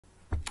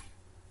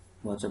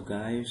What's up,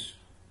 guys?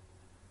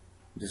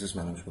 This is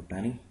Manoj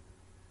Guptani.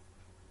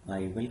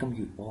 I welcome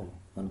you all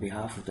on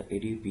behalf of the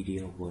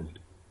Edupedia world.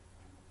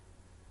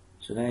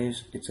 So,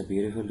 guys, it's a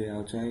beautiful day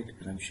outside,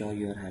 and I'm sure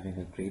you are having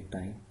a great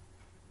time.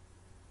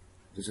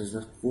 This is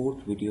the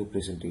fourth video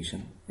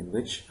presentation in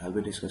which I'll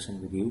be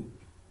discussing with you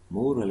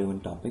more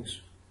relevant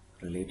topics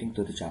relating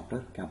to the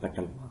chapter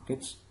Capital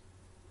Markets.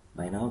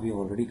 By now, we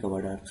already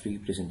covered our three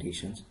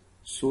presentations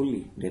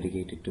solely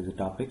dedicated to the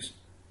topics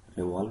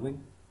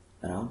revolving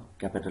around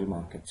capital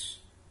markets.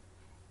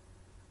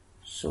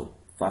 So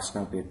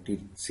fasten up your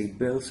seat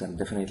belts, and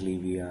definitely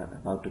we are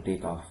about to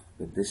take off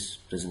with this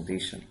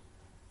presentation.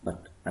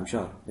 But I'm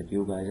sure that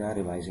you guys are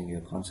revising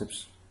your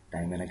concepts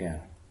time and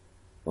again.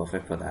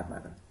 Perfect for that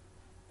matter.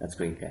 That's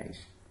great, guys.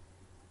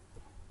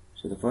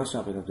 So the first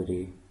topic of the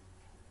day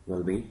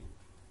will be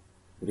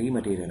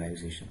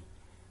re-materialization.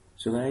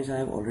 So guys, I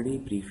have already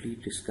briefly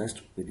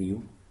discussed with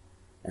you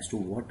as to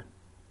what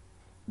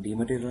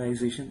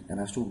dematerialization and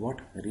as to what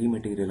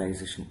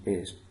rematerialization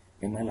is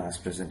in my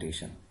last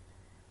presentation.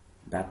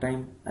 That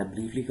time I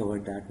briefly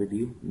covered that with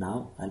you.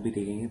 Now I'll be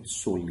taking it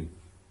solely.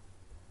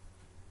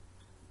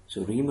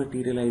 So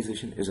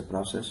rematerialization is a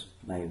process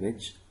by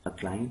which a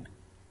client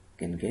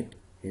can get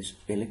his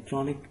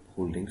electronic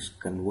holdings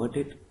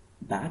converted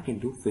back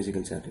into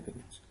physical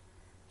certificates.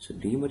 So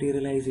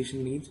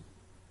dematerialization means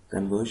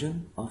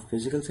conversion of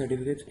physical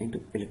certificates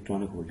into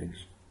electronic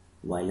holdings.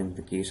 While in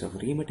the case of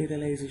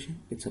rematerialization,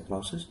 it's a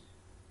process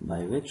by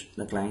which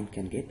the client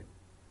can get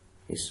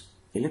his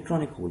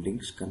electronic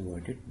holdings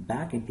converted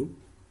back into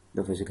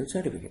the physical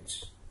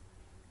certificates.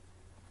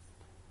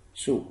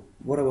 So,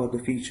 what about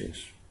the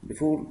features?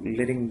 Before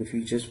letting the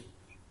features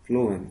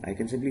flow in, I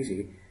can simply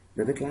say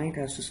that the client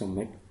has to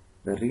submit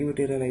the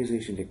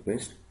rematerialization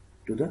request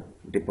to the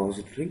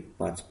depository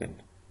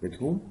participant with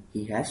whom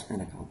he has an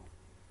account.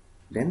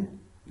 Then,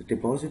 the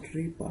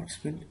depository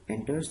participant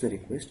enters the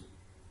request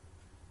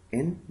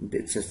in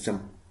the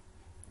system,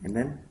 and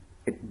then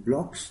it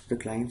blocks the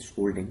client's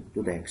holding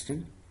to the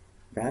extent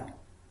that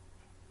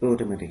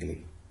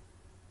automatically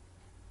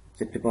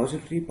the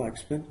depository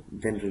participant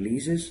then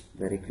releases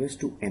the request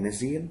to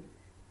NSDL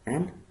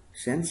and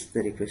sends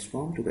the request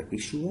form to the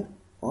issuer,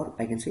 or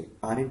I can say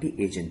R&D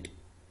agent.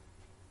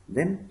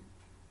 Then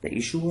the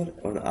issuer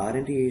or the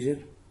R&D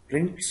agent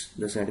prints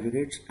the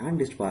certificates and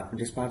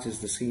dispatches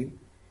the same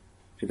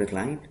to the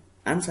client,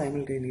 and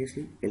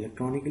simultaneously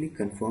electronically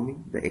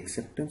confirming the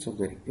acceptance of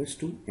the request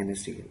to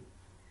NSDL,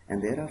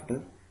 and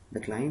thereafter the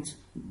client's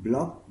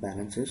blocked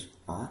balances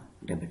are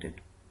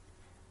debited.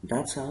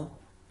 That's how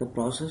the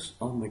process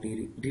of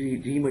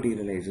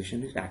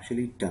rematerialization is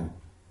actually done.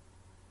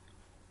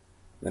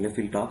 Well, if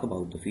we'll talk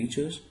about the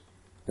features,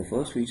 the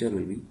first feature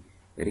will be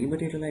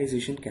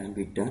rematerialization can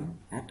be done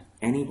at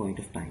any point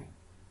of time.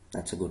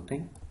 That's a good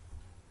thing.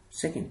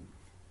 Second,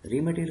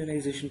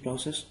 rematerialization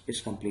process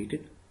is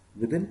completed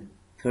within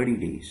 30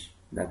 days.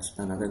 That's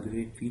another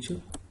great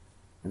feature.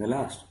 And the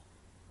last,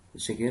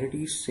 the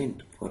securities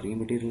sent for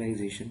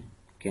rematerialization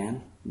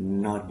can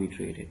not be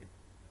traded.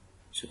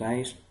 So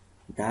guys,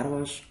 that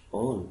was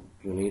all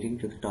relating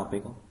to the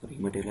topic of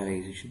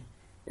rematerialization.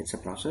 It's a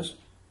process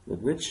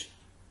with which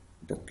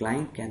the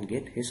client can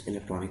get his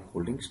electronic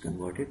holdings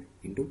converted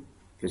into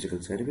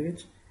physical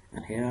certificates,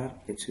 and here are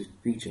its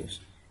features.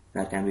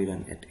 That can be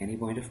done at any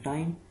point of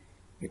time.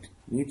 It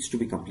needs to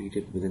be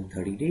completed within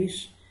 30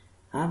 days.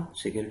 And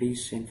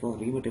securities sent for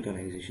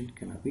rematerialization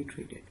cannot be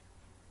traded.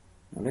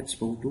 Now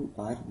let's move to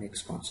our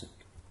next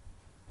concept,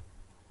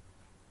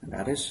 and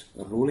that is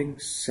a rolling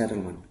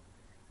settlement.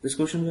 This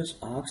question was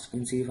asked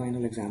in CA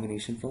final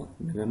examination for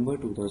November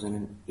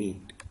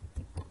 2008.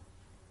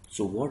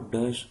 So what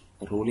does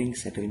a rolling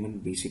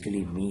settlement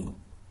basically mean?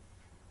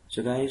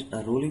 So guys,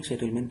 a rolling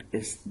settlement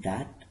is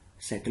that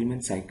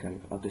settlement cycle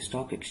of the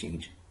stock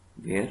exchange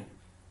where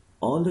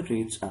all the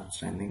trades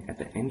outstanding at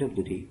the end of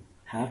the day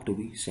have to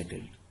be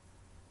settled.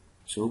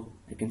 So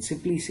I can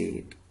simply say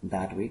it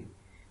that way,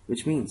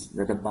 which means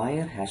that the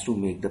buyer has to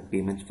make the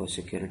payments for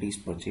securities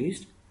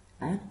purchased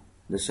and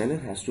the seller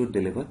has to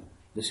deliver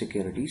the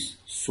securities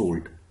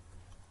sold.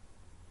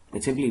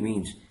 It simply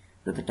means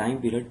that the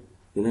time period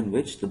within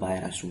which the buyer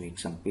has to make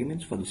some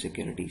payments for the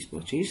securities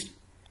purchased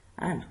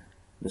and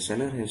the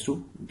seller has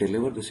to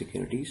deliver the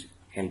securities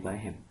held by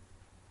him.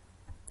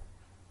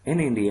 In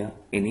India,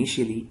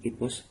 initially it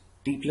was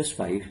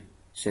T+5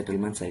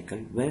 settlement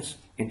cycle was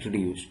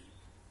introduced,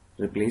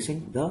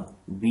 replacing the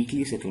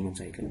weekly settlement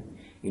cycle.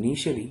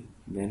 Initially,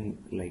 when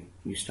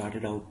you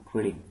started out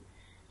trading,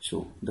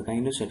 so the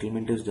kind of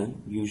settlement is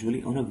done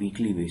usually on a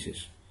weekly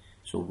basis.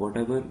 So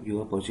whatever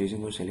you are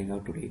purchasing or selling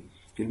out today,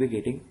 you'll be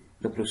getting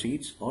the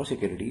proceeds or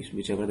securities,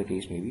 whichever the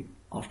case may be,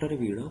 after a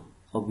period of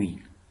a week.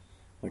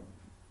 But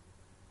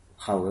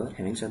however,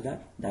 having said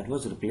that, that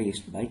was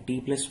replaced by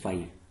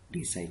T+5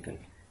 day cycle,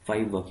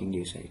 5 working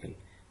day cycle.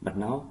 But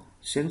now,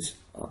 since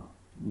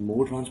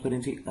more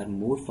transparency and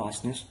more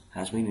fastness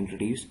has been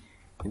introduced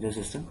in the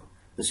system,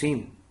 the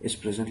same is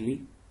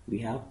presently we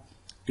have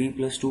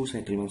T+2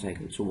 settlement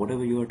cycle. So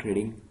whatever you are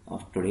trading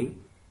of today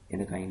in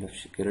the kind of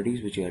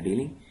securities which you are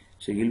dealing,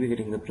 So you'll be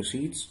getting the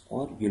proceeds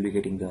or you'll be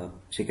getting the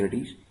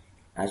securities,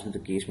 as the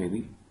case may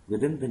be,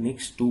 within the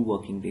next 2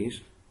 working days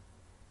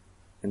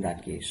in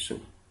that case. So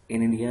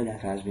in India,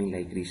 that has been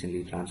like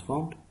recently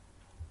transformed.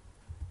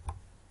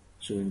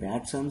 So in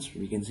that sense,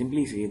 we can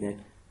simply say that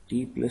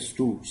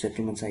T+2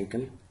 settlement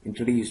cycle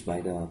introduced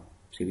by the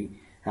CB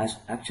has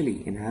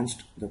actually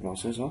enhanced the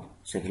process of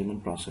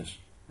settlement process,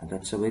 and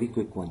that's a very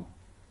quick one.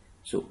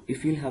 So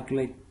if you'll have to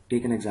like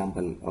take an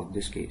example of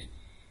this case,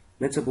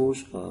 let's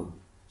suppose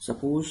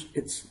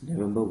it's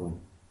November 1,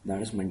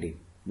 that is Monday,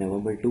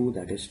 November 2,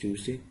 that is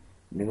Tuesday,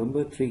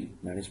 November 3,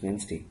 that is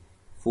Wednesday,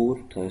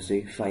 4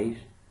 Thursday, 5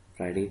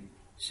 Friday,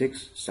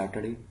 6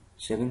 Saturday,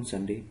 7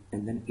 Sunday,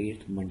 and then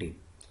 8 Monday.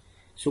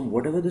 So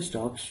whatever the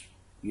stocks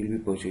you'll be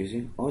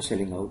purchasing or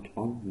selling out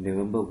on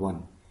November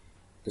 1,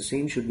 the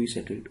same should be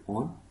settled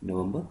on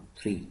November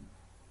 3.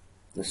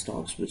 The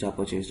stocks which are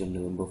purchased on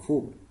November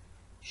 4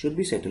 should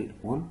be settled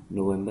on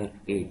November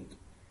 8th.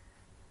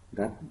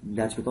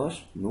 That's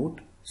because,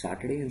 note,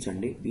 Saturday and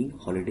Sunday being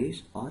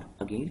holidays are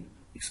again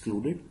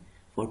excluded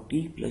for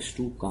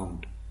T+2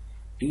 count.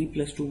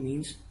 T+2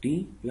 means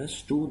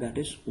T+2, that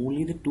is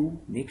only the 2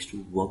 next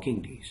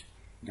working days.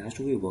 It has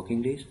to be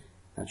working days,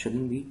 that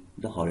shouldn't be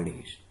the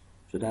holidays.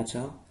 So that's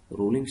how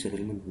rolling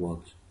settlement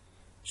works.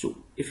 So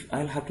if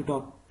I'll have to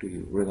talk to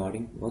you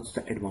regarding what's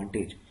the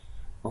advantage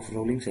of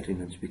rolling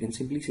settlements, we can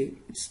simply say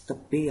it's the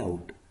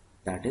payout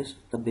that is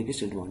the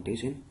biggest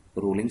advantage in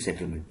rolling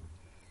settlement.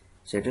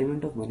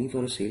 Settlement of money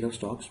for a sale of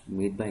stocks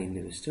made by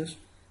investors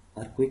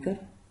are quicker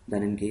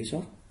than in case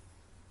of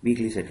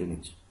weekly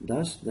settlements.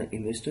 Thus, the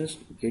investors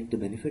get the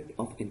benefit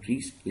of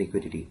increased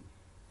liquidity.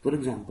 For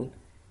example,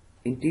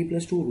 in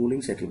T+2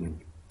 rolling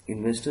settlement,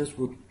 investors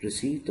would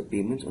receive the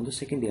payments on the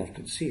second day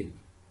after the sale.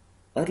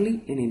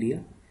 Early in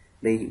India,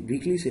 the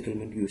weekly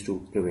settlement used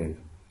to prevail.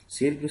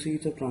 Sale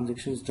proceeds of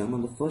transactions done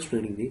on the first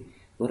trading day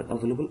were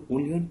available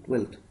only on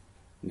 12th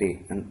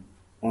day and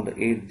on the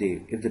 8th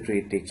day if the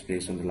trade takes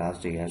place on the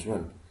last day as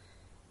well.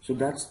 So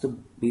that's the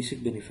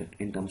basic benefit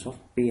in terms of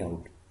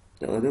payout.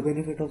 The other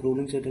benefit of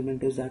rolling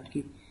settlement is that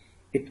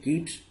it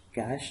keeps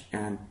cash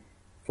and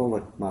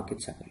forward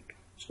market separate.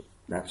 So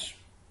that's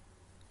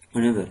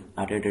another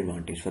added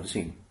advantage for the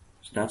same.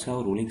 So that's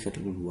how rolling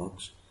settlement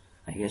works.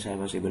 I guess I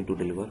was able to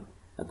deliver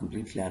a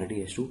complete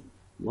clarity as to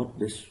what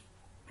this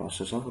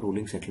process of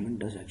rolling settlement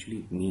does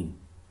actually mean.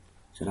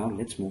 So now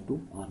let's move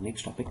to our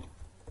next topic,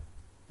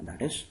 and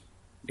that is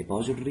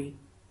depository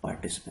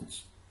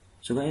participants.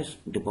 So guys,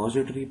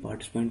 depository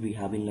participant, we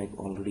have been like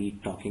already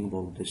talking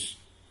about this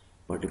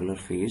particular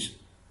phase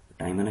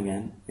time and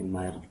again in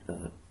my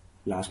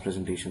last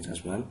presentations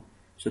as well.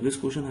 So this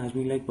question has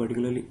been like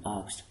particularly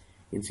asked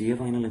in CA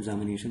final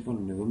examination for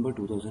November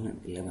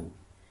 2011.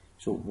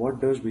 So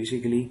what does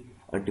basically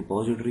a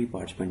depository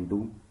participant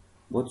do?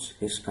 What's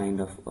his kind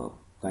of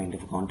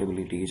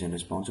accountabilities and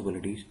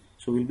responsibilities?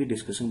 So we'll be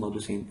discussing about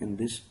the same in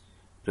this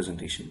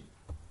presentation.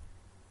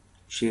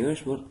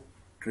 Shares were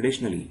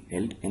traditionally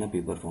held in a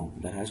paper form,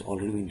 that has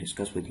already been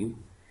discussed with you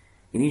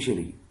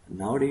initially.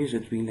 Nowadays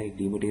it's been like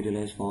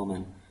dematerialized form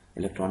and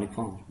electronic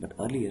form, but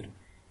earlier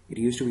it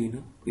used to be in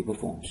a paper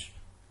forms.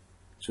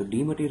 So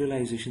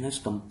dematerialization has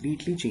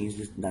completely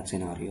changed that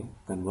scenario,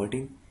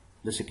 converting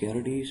the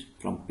securities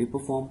from paper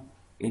form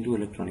into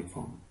electronic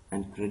form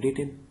and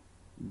crediting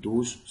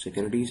those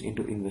securities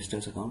into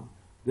investors' account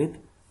with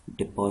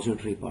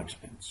depository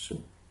participants.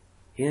 So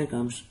here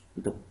comes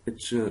the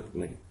picture,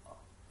 like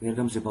here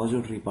comes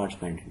depository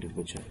participant into the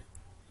picture.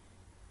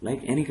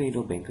 Like any kind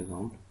of bank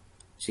account,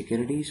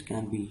 securities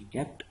can be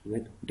kept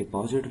with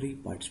depository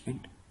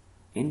participant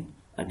in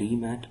a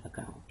demat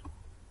account.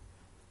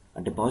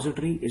 A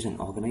depository is an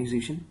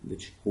organization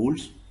which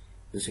holds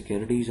the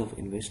securities of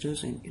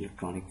investors in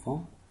electronic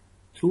form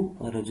through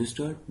a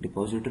registered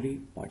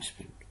depository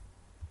participant.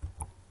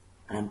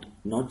 And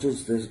not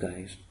just this,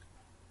 guys,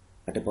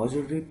 a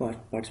depository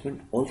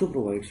participant also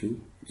provides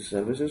you the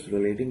services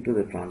relating to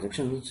the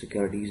transactions of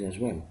securities as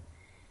well.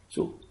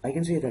 So I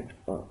can say that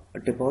a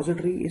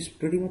depository is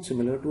pretty much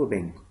similar to a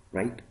bank,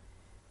 right?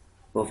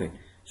 Perfect.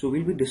 So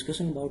we'll be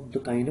discussing about the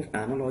kind of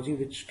analogy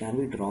which can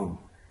be drawn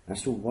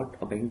as to what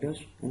a bank does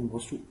and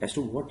as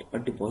to what a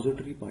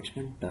depository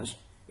participant does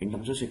in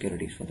terms of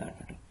securities for that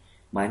matter.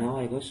 By now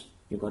I guess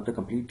you got the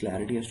complete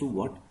clarity as to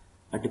what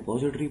a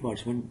depository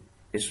participant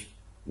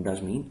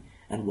does mean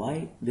and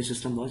why the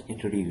system was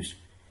introduced,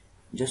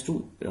 just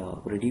to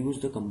reduce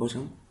the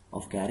cumbersome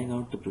of carrying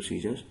out the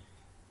procedures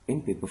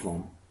in paper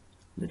form.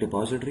 The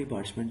depository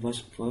participant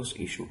was first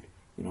issued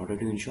in order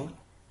to ensure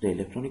the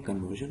electronic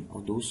conversion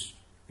of those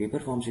paper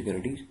form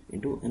securities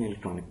into an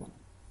electronic one.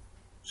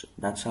 So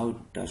that's how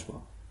it does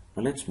work.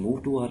 Now let's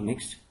move to our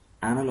next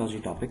analogy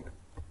topic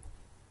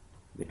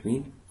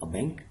between a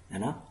bank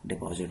and a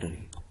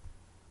depository.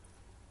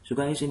 So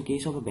guys, in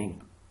case of a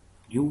bank,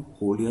 you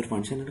hold your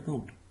funds in an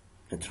account.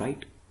 That's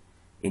right.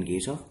 In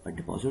case of a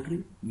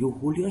depository, you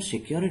hold your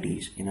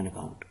securities in an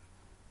account.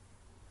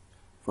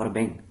 For a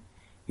bank,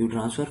 you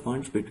transfer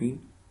funds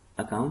between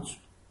accounts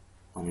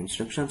on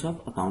instructions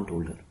of account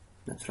holder.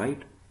 That's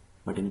right.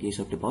 But in case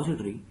of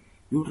depository,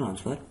 you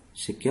transfer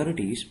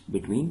securities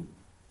between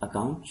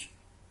accounts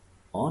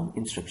on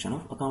instruction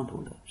of account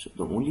holder. So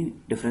the only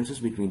difference is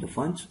between the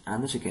funds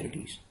and the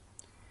securities.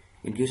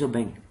 In case of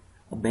bank,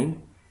 a bank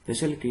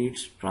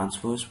facilitates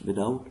transfers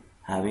without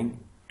having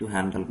to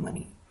handle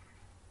money.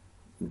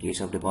 In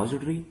case of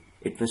depository,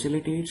 it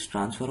facilitates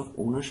transfer of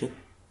ownership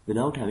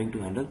without having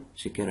to handle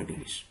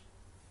securities.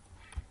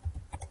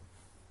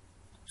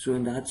 So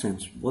in that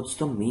sense, what's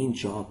the main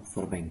job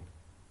for a bank?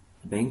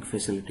 A bank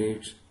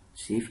facilitates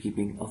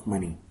safekeeping of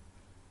money,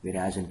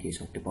 whereas in case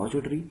of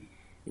depository,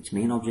 its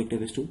main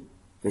objective is to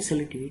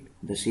facilitate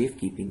the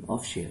safekeeping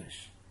of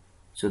shares.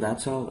 So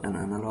that's how an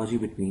analogy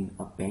between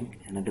a bank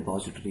and a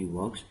depository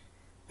works.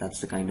 That's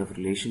the kind of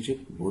relationship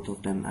both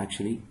of them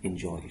actually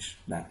enjoys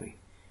that way.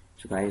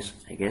 So guys,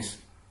 I guess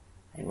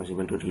I was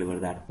able to deliver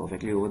that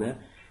perfectly over there.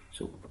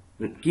 So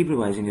keep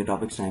revising your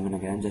topics time and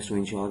again just to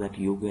ensure that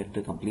you get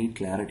the complete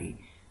clarity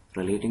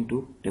relating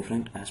to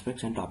different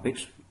aspects and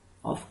topics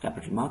of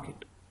capital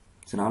market.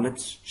 So now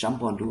let's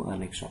jump on to our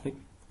next topic,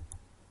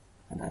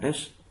 and that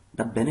is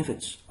the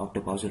benefits of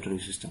depository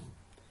system.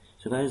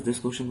 So guys, this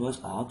question was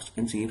asked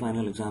in CA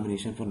final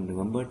examination for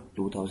November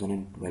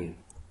 2012.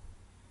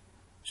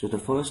 So the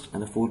first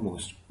and the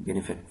foremost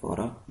benefit for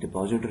a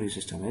depository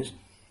system is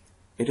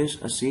it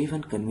is a safe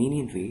and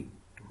convenient way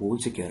to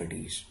hold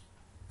securities.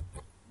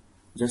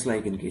 Just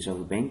like in case of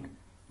a bank,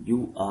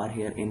 you are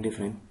here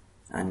indifferent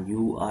and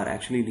you are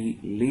actually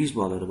least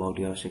bothered about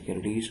your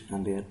securities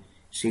and their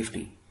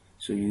safety.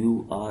 So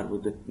you are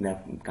with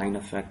that kind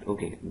of fact,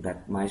 okay,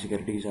 that my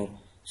securities are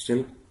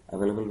still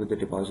available with the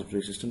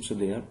depository system, so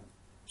they are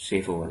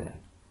safe over there.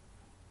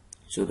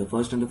 So the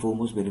first and the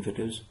foremost benefit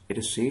is it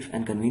is safe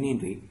and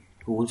convenient way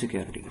to hold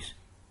securities.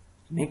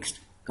 Next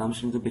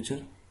comes into the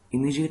picture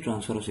immediate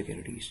transfer of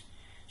securities.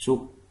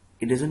 So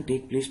it doesn't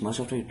take place much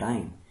of your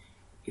time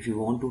if you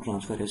want to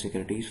transfer your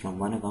securities from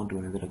one account to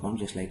another account,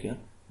 just like your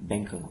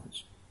bank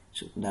accounts.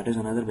 So that is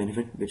another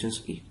benefit which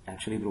is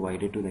actually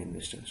provided to the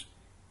investors.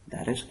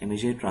 That is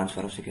immediate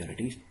transfer of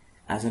securities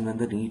as and when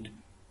the need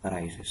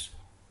arises.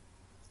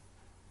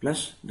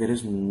 Plus, there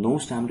is no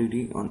stamp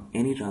duty on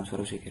any transfer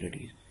of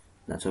securities.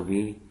 That's a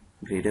way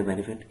greater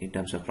benefit in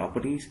terms of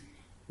properties.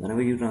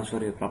 Whenever you transfer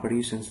your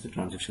properties, since the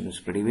transaction is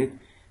pretty big,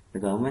 the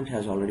government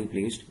has already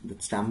placed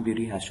that stamp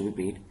duty has to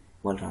be paid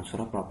while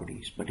transfer of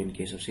properties. But in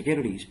case of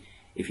securities,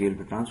 if you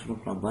will be transferring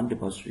from one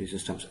depository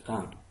system's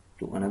account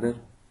to another,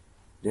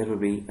 there will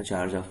be a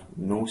charge of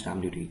no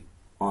stamp duty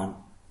on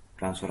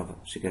transfer of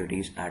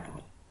securities at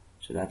all.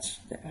 So that's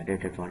the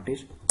added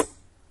advantage.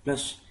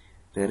 Plus,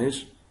 there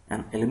is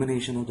an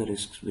elimination of the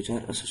risks which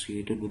are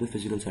associated with the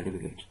physical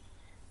certificates.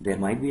 There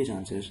might be a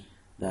chances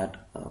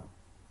that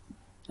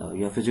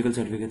your physical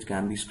certificates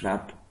can be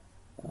scrapped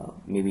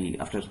maybe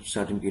after a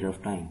certain period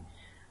of time,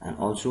 and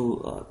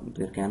also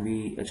there can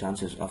be a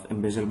chances of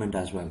embezzlement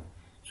as well.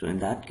 So in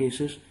that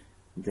cases,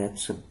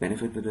 that's a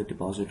benefit with the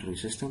depository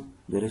system.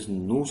 There is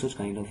no such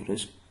kind of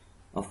risk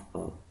of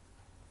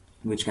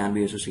which can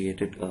be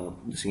associated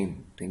the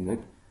same thing with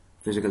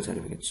physical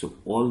certificates. So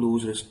all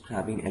those risks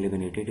have been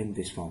eliminated in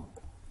this form.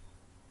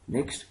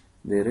 Next,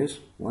 there is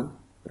one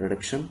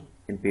reduction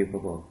in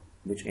paperwork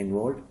which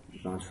involved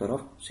transfer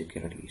of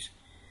securities.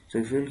 So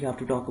if you have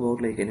to talk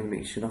about like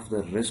elimination of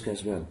the risk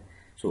as well.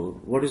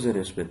 So what is the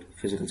risk with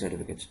physical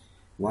certificates?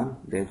 One,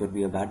 there could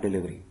be a bad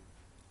delivery.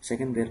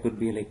 Second, there could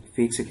be like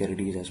fake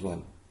securities as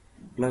well.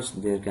 Plus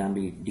there can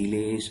be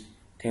delays,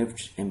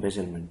 thefts,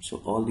 embezzlement.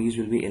 So all these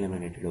will be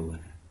eliminated over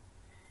here.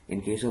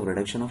 In case of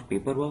reduction of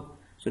paperwork,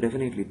 so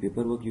definitely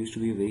paperwork used to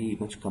be a very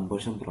much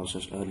cumbersome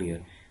process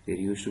earlier. There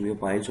used to be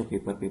piles of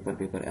paper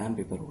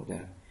over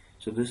there.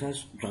 So this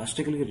has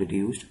drastically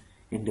reduced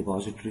in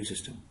depository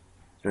system.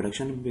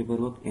 Reduction in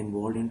paperwork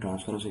involved in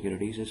transfer of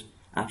securities is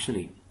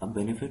actually a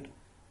benefit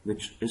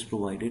which is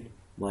provided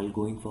while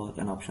going for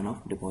an option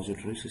of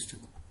depository system.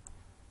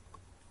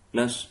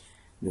 Plus,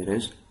 there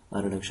is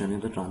a reduction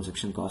in the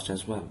transaction cost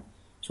as well.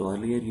 So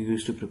earlier you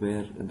used to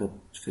prepare the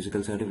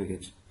physical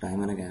certificates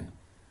time and again.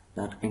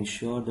 That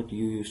ensured that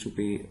you used to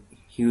pay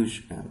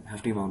huge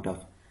hefty amount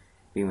of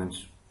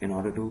payments in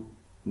order to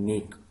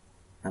make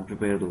and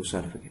prepare those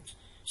certificates.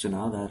 So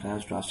now that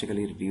has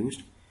drastically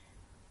reduced.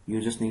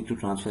 You just need to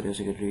transfer your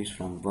securities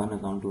from one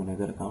account to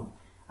another account,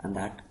 and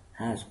that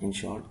has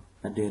ensured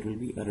that there will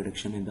be a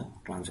reduction in the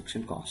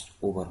transaction cost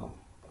overall.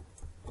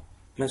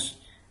 Plus,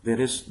 there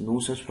is no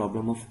such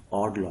problem of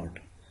odd lot.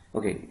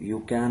 Okay, you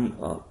can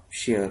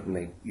share,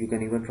 like you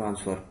can even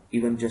transfer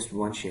even just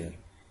one share.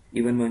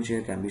 Even one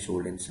share can be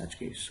sold in such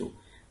case. So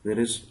there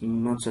is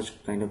not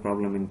such kind of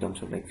problem in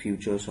terms of like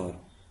futures or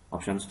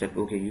options that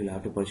okay, you'll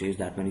have to purchase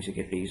that many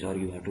securities or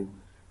you have to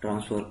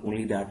transfer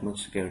only that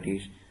much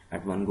securities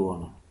at one go or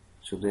not.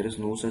 So there is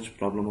no such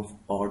problem of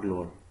odd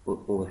lot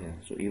over here.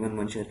 So even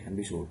one share can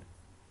be sold.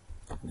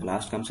 The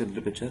last comes into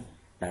the picture,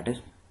 that is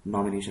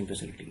nomination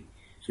facility.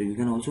 So you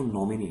can also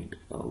nominate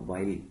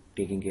while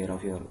taking care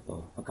of your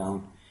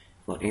account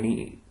for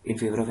in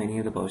favor of any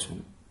other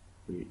person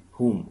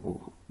whom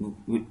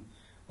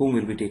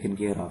will be taken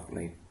care of,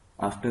 like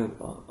after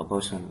a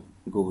person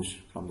goes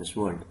from this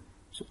world.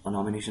 So a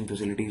nomination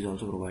facility is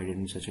also provided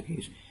in such a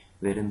case,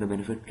 wherein the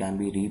benefit can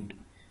be reaped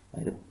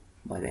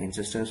by the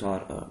ancestors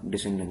or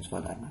descendants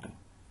for that matter.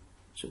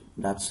 So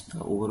that's the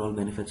overall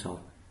benefits of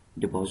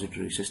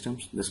depository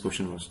systems. This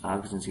question was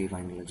asked in CA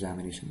final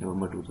examination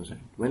November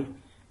 2012.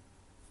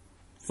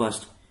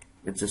 First,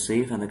 it's a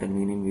safe and a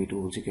convenient way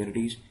to hold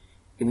securities.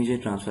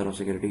 Immediate transfer of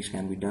securities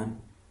can be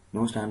done.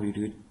 No stamp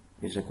duty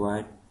is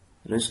required.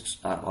 Risks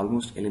are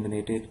almost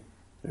eliminated.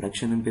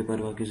 Reduction in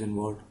paperwork is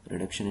involved.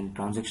 Reduction in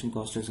transaction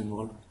cost is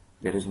involved.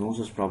 There is no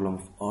such problem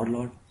of odd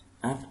lot,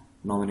 and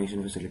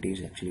nomination facility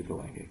is actually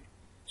provided.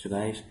 So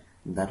guys,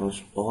 that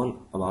was all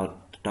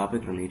about the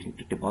topic relating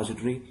to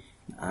depository,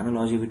 the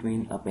analogy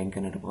between a bank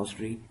and a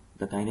depository,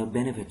 the kind of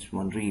benefits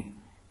one reap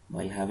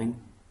while having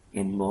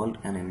involved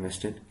and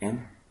invested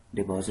in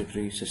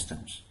depository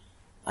systems.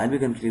 I'll be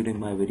concluding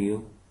my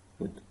video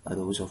with a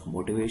dose of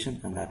motivation,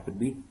 and that would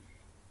be,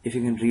 if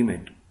you can dream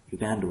it, you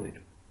can do it.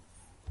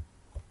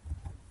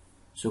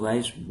 So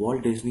guys,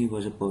 Walt Disney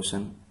was a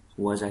person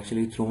who was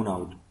actually thrown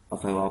out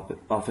of the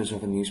office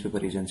of a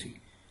newspaper agency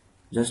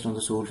just on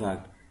the sole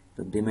fact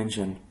that they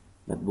mentioned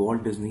that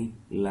Walt Disney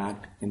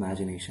lacked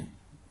imagination.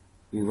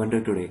 We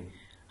wonder today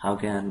how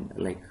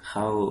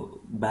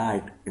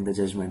bad in the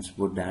judgments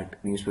would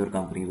that newspaper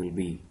company will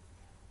be,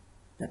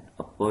 that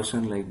a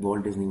person like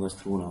Walt Disney was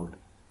thrown out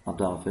of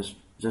the office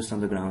just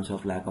on the grounds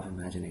of lack of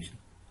imagination.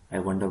 I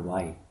wonder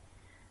why.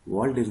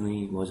 Walt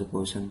Disney was a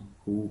person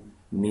who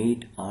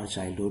made our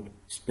childhood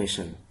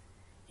special.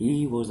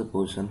 He was the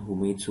person who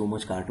made so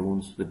much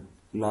cartoons with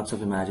lots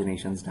of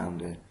imaginations down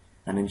there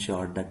and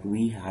ensured that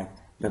we had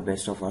the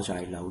best of our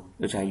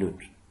childhood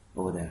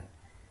over there.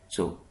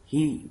 So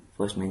he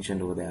first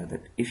mentioned over there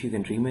that if you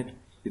can dream it,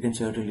 you can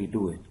certainly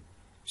do it.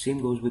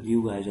 Same goes with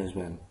you guys as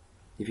well.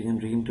 If you can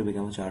dream to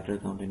become a chartered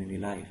accountant in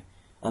your life,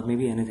 or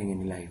maybe anything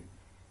in your life,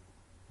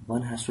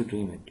 one has to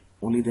dream it.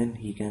 Only then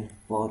he can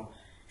for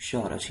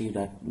sure achieve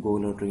that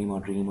goal or dream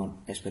or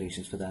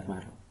aspirations for that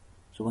matter.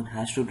 So one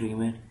has to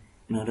dream it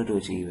in order to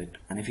achieve it.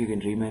 And if you can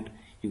dream it,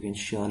 you can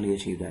surely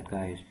achieve that,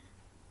 guys.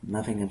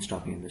 Nothing can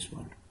stop you in this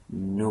world.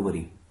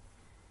 Nobody.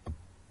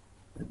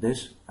 With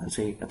this, I'll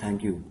say a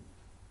thank you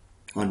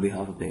on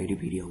behalf of the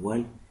Edupedia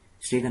world.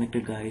 Stay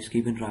connected, guys.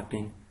 Keep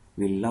interacting.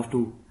 We'll love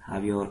to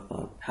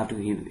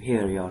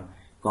hear your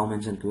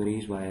comments and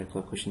queries via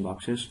question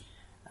boxes,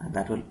 and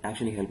that will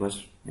actually help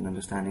us in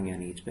understanding your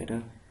needs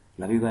better.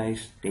 Love you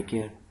guys. Take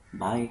care.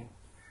 Bye.